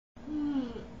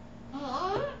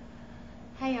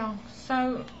y'all.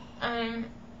 So, I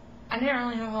didn't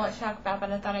really have a lot to talk about,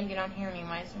 but I thought I'd get on here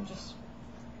anyways and just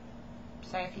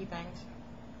say a few things.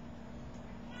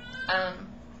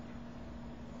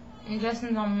 And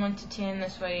Justin's on 1 to 10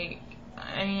 this week,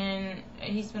 and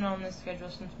he's been on this schedule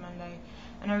since Monday,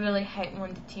 and I really hate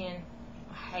 1 to 10.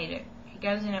 I hate it. He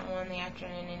goes in at 1 in the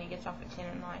afternoon, and he gets off at 10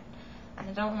 at night, and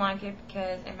I don't like it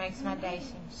because it makes my day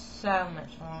seem so much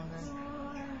longer.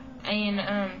 And,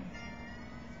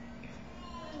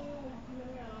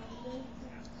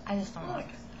 I just don't like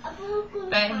it.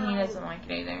 But he doesn't like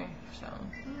it either, so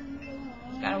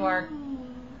he's gotta work.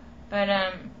 But,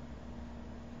 I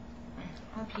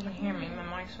hope you can hear me. My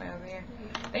mic's way over here.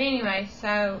 But anyway,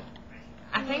 so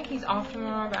I think he's off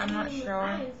tomorrow, but I'm not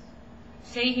sure.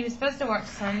 See, he was supposed to work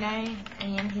Sunday,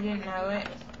 and he didn't know it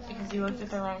because he looked at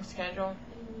the wrong schedule.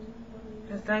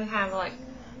 Because they have, like,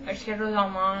 their schedules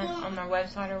online on their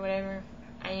website or whatever,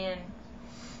 and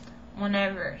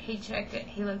whenever he checked it,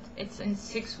 it's in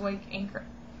 6-week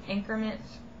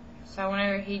increments. So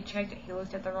whenever he checked it, he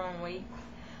looked at the wrong week.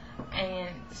 And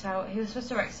so he was supposed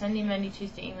to work Sunday, Monday,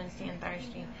 Tuesday, Wednesday, and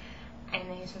Thursday. And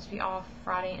then he was supposed to be off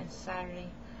Friday and Saturday.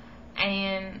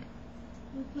 And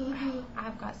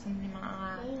I've got something in my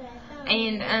eye.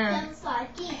 And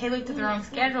he looked at the wrong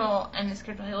schedule, and the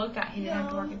schedule he looked at, he didn't have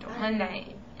to work until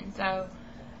Monday. And so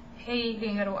he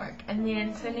didn't go to work. And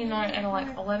then Sunday night at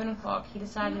like 11 o'clock, he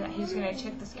decided that he was going to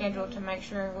check the schedule to make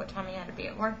sure what time he had to be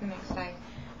at work the next day.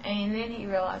 And then he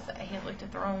realized that he had looked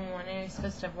at the wrong one, and he was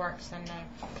supposed to have worked Sunday.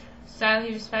 So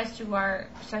he was supposed to work,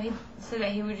 so he said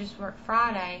that he would just work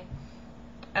Friday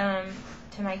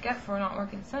to make up for not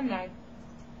working Sunday.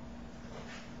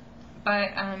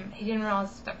 But he didn't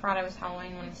realize that Friday was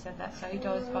Halloween when he said that, so he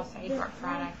told his boss that he'd work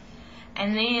Friday.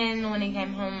 And then when he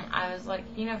came home, I was like,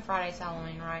 you know Friday's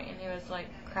Halloween, right? And he was like,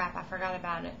 crap, I forgot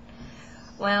about it.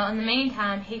 Well, in the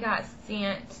meantime, he got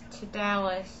sent to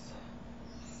Dallas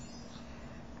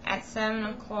at 7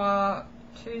 o'clock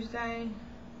Tuesday.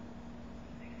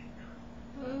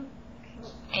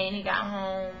 And he got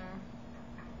home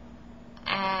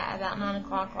at about 9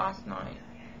 o'clock last night.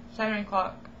 7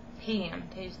 o'clock p.m.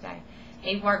 Tuesday.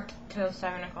 He worked till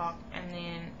 7 o'clock, and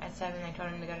then at 7 they told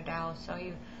him to go to Dallas. So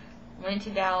he went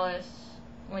to Dallas,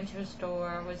 went to a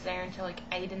store, was there until like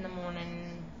 8 in the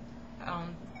morning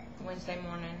on Wednesday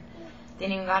morning. Then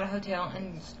he got a hotel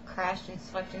and just crashed and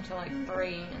slept until like 3,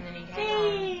 and then he came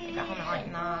home. He got home at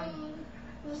like 9.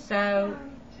 So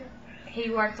he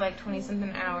worked like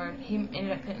 20-something hours. He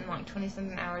ended up putting like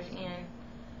 20-something hours in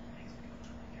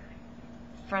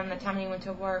from the time he went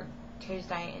to work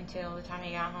Tuesday until the time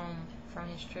he got home from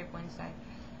his trip Wednesday.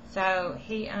 So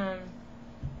he's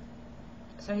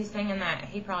thinking that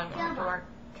he probably won't have to work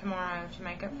tomorrow to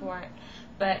make up for it,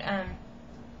 but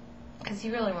because he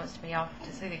really wants to be off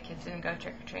to see the kids and go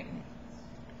trick or treating.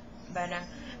 But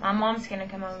my mom's gonna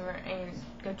come over and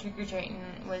go trick or treating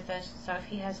with us. So if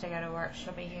he has to go to work,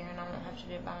 she'll be here, and I won't have to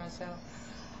do it by myself.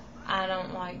 I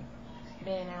don't like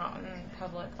being out in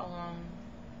public alone.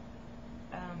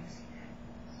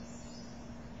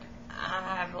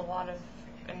 I have a lot of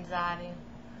anxiety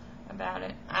about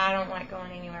it. I don't like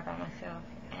going anywhere by myself,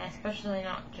 and especially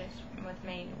not just with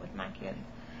me, with my kids.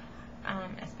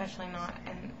 Especially not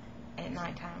at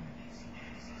nighttime.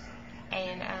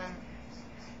 And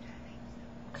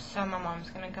so my mom's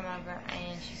gonna come over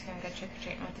and she's gonna go trick or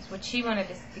treating with us. Which she wanted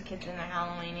to see the kids in their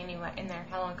Halloween anyway, in their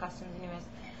Halloween costumes anyways.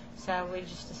 So we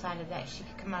just decided that she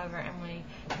could come over and we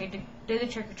could do the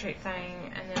trick or treat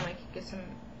thing, and then we could get some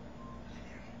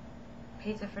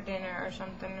pizza for dinner or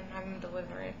something and have them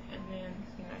deliver it, and then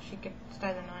she could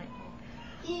stay the night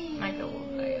and make a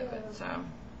little day of it. So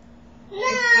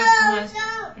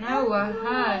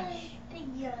hush.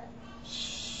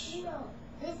 Shh.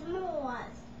 It's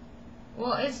Noah's.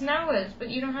 Well, it's Noah's, but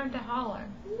you don't have to holler.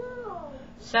 No.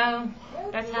 So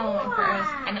that's Halloween for us,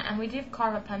 and we did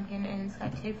carve a pumpkin, and it's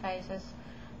got 2 faces.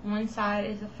 One side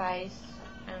is a face,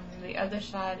 and the other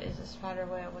side is a spider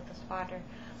web with a spider.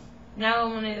 Now I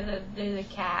wanted to do the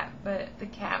cat, but the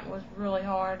cat was really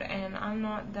hard, and I'm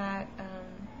not that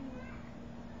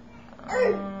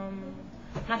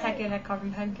not that good at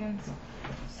carving pumpkins.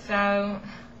 So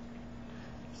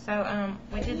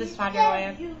we did the spider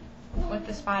web with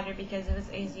the spider because it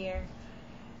was easier,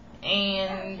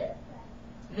 and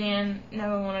then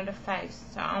Noah wanted a face,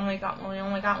 so we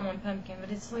only got 1 pumpkin, but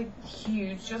it's like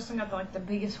huge. Justin got like the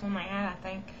biggest one they had, I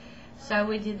think. So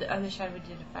we did the other side. We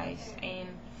did a face, and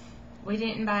we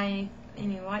didn't buy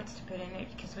any lights to put in it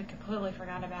because we completely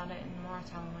forgot about it in March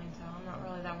Halloween, so I'm not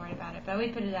really that worried about it. But we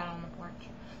put it out on the porch,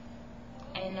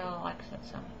 and Noah likes it,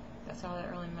 so that's all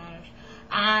that really matters.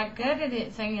 I gutted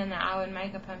it thinking that I would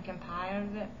make a pumpkin pie out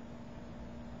of it,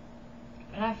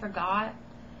 but I forgot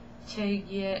to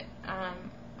get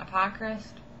a pie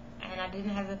crust, and I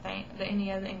didn't have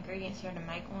any other ingredients here to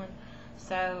make one,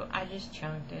 so I just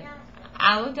chunked it.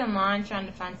 I looked online trying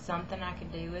to find something I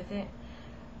could do with it,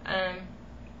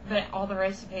 but all the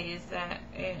recipes that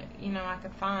I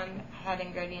could find had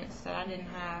ingredients that I didn't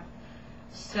have.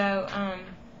 So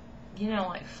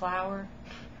like flour.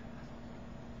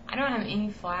 I don't have any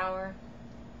flour.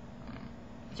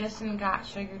 Justin got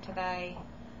sugar today.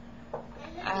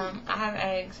 I have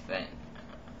eggs, but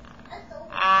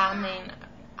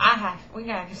we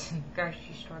gotta go to the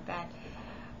grocery store bad.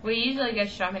 We usually go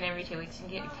shopping every 2 weeks and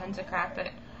get tons of crap,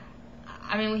 but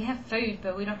we have food,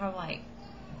 but we don't have like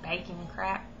baking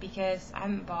crap because I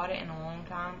haven't bought it in a long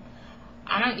time.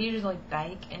 I don't usually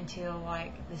bake until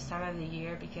like this time of the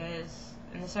year because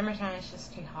in the summertime it's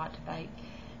just too hot to bake,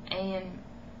 and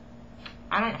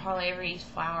I don't hardly ever use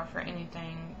flour for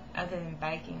anything other than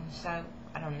baking, so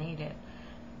I don't need it.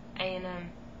 And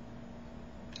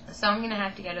so I'm gonna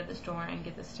have to go to the store and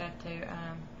get the stuff to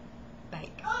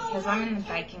bake because I'm in the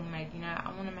baking mood.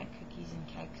 I want to make cookies and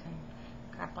cakes and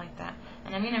crap like that,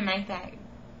 and I'm gonna make that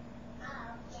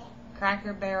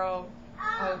Cracker Barrel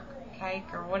Coke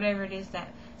cake or whatever it is that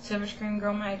Silver Screen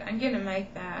Girl made. I'm gonna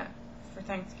make that for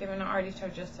Thanksgiving. I already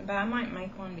told Justin, but I might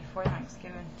make one before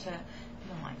Thanksgiving to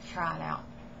try it out.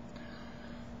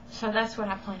 So that's what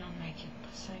I plan on making.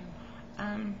 So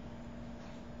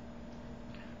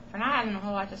for not having a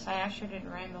whole lot to say, I sure did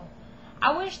ramble.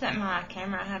 I wish that my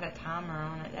camera had a timer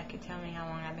on it that could tell me how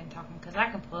long I've been talking, because I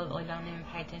completely don't even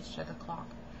pay attention to the clock.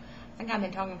 I think I've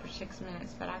been talking for 6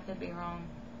 minutes, but I could be wrong.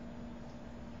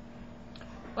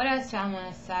 What else do I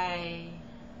want to say?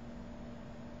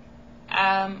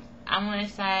 I want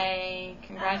to say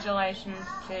congratulations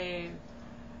to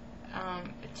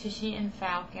Tushy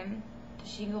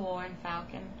Galore and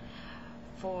Falcon,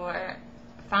 for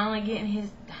finally getting his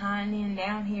hind end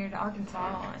down here to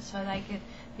Arkansas so they could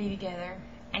be together.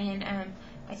 And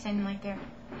they seem like they're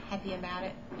happy about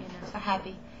it, so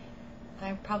happy.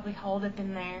 They're probably holed up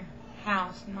in their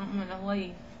house, not wanting to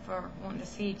leave for wanting to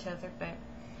see each other, but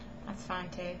that's fine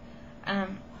too.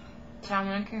 So I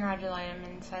want to congratulate them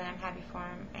and say that I'm happy for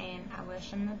them, and I wish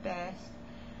them the best.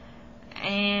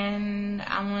 And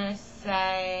I want to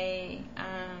say,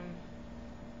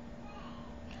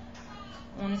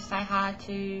 hi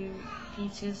to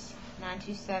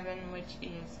Peaches927, which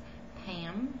is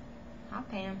Pam. Hi,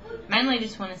 Pam. Mainly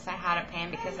just want to say hi to Pam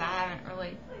because I haven't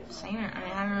really seen her. I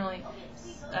haven't really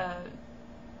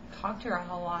talked to her a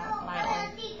whole lot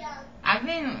lately. I've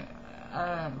been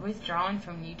withdrawing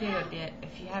from YouTube a bit,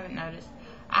 if you haven't noticed.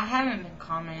 I haven't been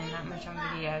commenting that much on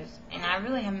videos, and I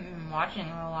really haven't been watching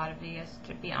a lot of videos,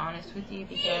 to be honest with you,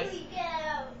 because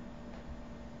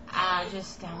I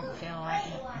just don't feel like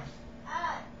it.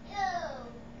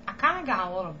 I kind of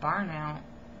got a little burnout,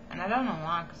 and I don't know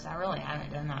why, because I really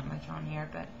haven't done that much on here,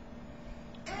 but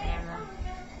whatever.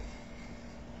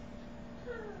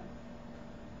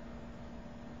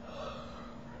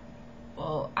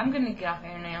 Well, I'm going to get off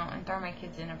here now and throw my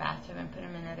kids in a bathtub and put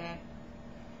them in the bed.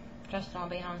 Justin will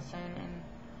be home soon, and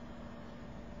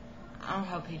I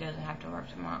hope he doesn't have to work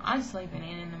tomorrow. I'm sleeping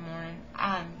in the morning.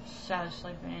 I'm so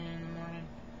sleeping in the morning.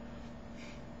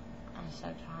 I'm so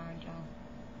tired,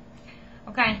 y'all.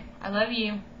 Okay, I love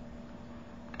you,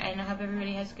 and I hope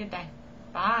everybody has a good day.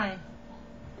 Bye.